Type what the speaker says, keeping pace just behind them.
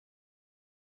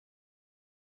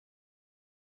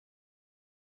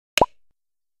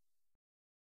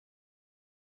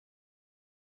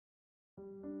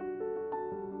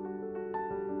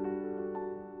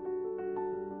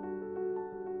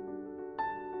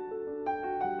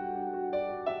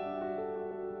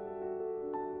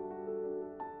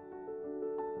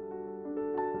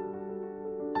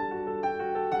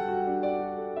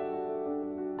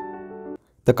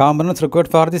The components required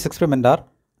for this experiment are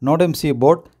Node MCU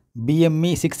board,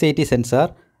 BME680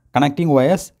 sensor, connecting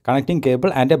wires, connecting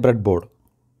cable and a breadboard.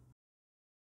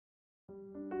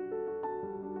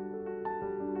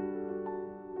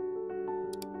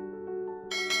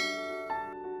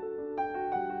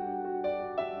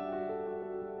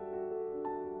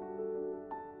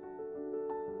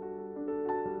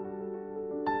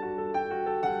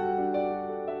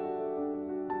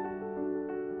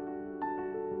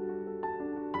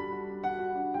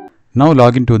 Now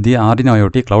log into the Arduino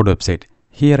IoT Cloud website.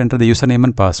 Here enter the username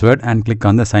and password and click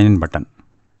on the sign in button.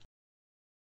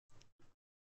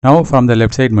 Now from the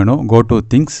left side menu, go to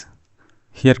Things.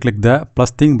 Here click the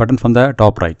plus thing button from the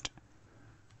top right.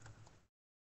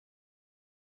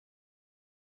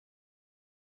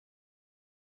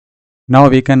 Now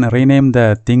we can rename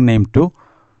the thing name to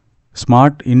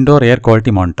Smart Indoor Air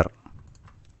Quality Monitor.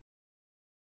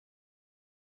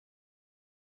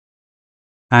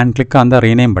 And click on the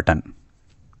rename button.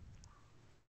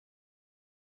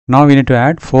 Now we need to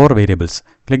add 4 variables.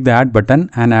 Click the add button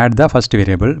and add the first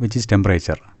variable, which is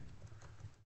temperature.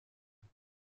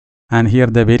 And here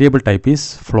the variable type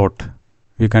is float.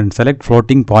 You can select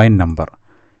floating point number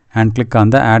and click on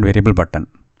the add variable button.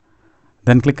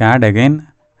 Then click add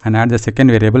again and add the second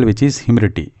variable, which is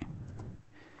humidity.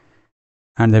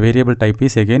 And the variable type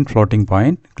is again floating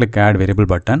point. Click add variable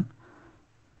button.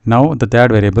 Now the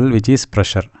third variable, which is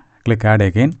pressure. Click add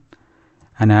again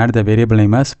and add the variable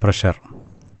name as pressure.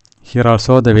 Here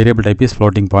also the variable type is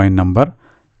floating point number.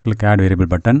 Click add variable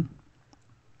button.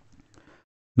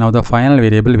 Now the final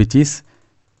variable, which is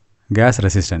gas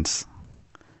resistance.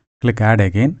 Click add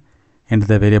again. Enter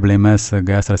the variable name as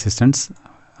gas resistance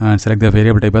and select the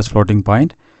variable type as floating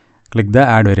point. Click the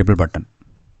add variable button.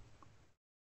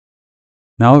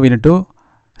 Now we need to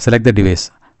select the device.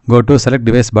 Go to select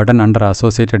device button under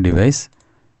associated device.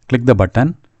 Click the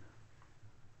button.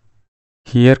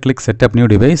 Here click setup new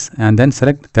device and then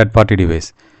select third party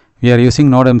device. We are using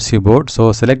Node MCU board,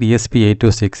 so select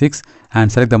ESP8266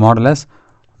 and select the model as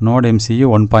Node MCU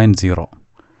 1.0.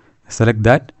 Select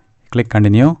that. Click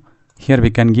continue. Here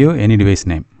we can give any device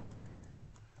name.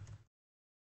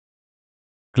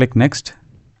 Click next.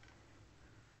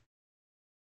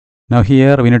 Now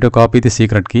here we need to copy the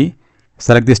secret key.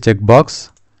 Select this checkbox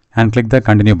and click the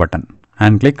continue button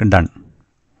and click done.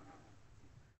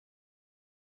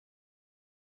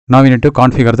 Now we need to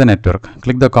configure the network.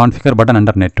 Click the configure button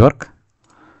under network.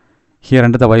 Here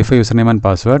enter the Wi-Fi username and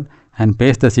password and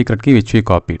paste the secret key which we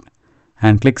copied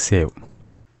and click save.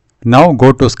 Now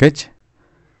go to Sketch.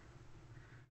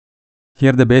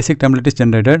 Here the basic template is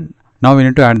generated. Now we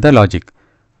need to add the logic.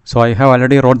 So I have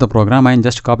already wrote the program. I am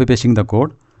just copy pasting the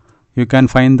code. You can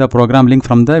find the program link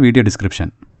from the video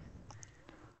description.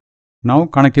 Now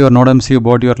connect your Node MCU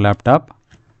board to your laptop.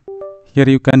 Here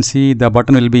you can see the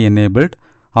button will be enabled.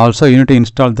 Also you need to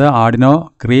install the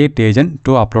Arduino create agent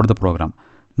to upload the program.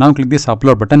 Now click this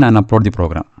upload button and upload the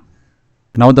program.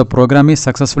 Now the program is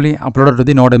successfully uploaded to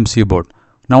the Node MCU board.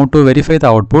 Now to verify the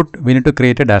output, we need to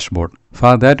create a dashboard.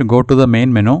 For that, go to the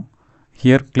main menu.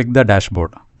 Here click the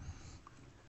dashboard.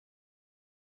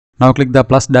 Now click the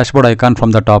plus dashboard icon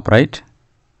from the top right.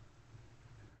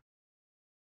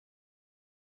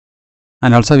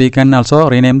 And also we can also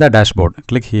rename the dashboard.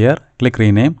 Click here, click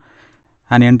rename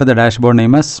and enter the dashboard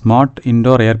name as Smart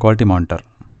Indoor Air Quality Monitor.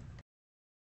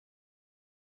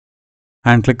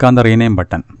 And click on the rename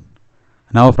button.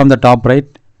 Now from the top right,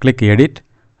 click edit.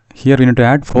 Here we need to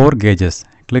add 4 gauges.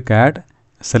 Click add,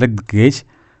 select gauge.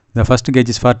 The first gauge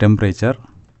is for temperature.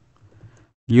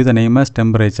 Give the name as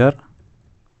temperature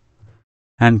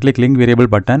and click link variable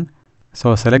button.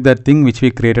 So select that thing which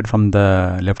we created from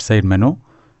the left side menu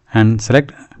and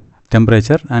select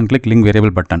temperature and click link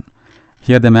variable button.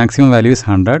 Here the maximum value is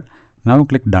 100. Now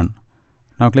click done.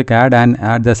 Now click add and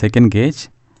add the second gauge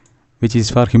which is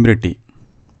for humidity.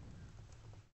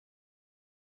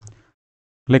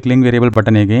 Click link variable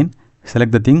button again.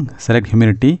 Select the thing, select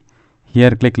humidity.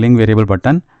 Here click link variable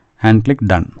button and click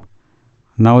done.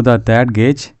 Now the third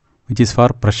gauge which is for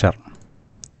pressure.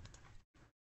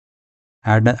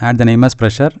 Add the name as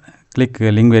pressure. Click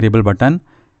link variable button.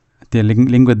 The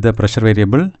link with the pressure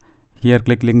variable. Here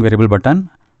click link variable button.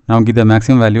 Now give the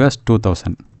maximum value as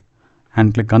 2000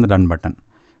 and click on the done button.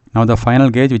 Now the final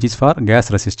gauge which is for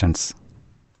gas resistance.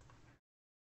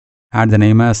 Add the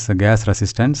name as gas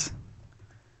resistance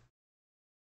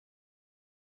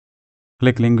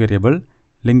click link variable,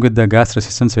 link with the gas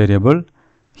resistance variable.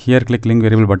 Here click link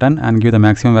variable button and give the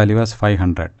maximum value as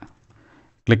 500.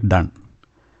 Click done.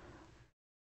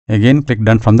 Again click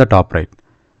done from the top right.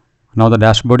 Now the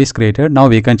dashboard is created. Now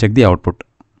we can check the output.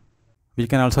 We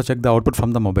can also check the output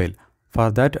from the mobile. For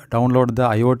that, download the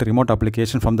IoT remote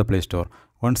application from the Play Store.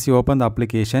 Once you open the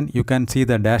application, you can see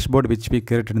the dashboard which we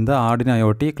created in the Arduino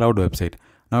IoT Cloud website.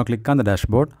 Now click on the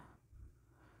dashboard.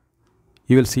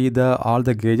 You will see all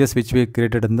the gauges which we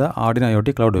created in the Arduino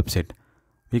IoT Cloud website.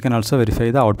 We can also verify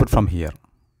the output from here.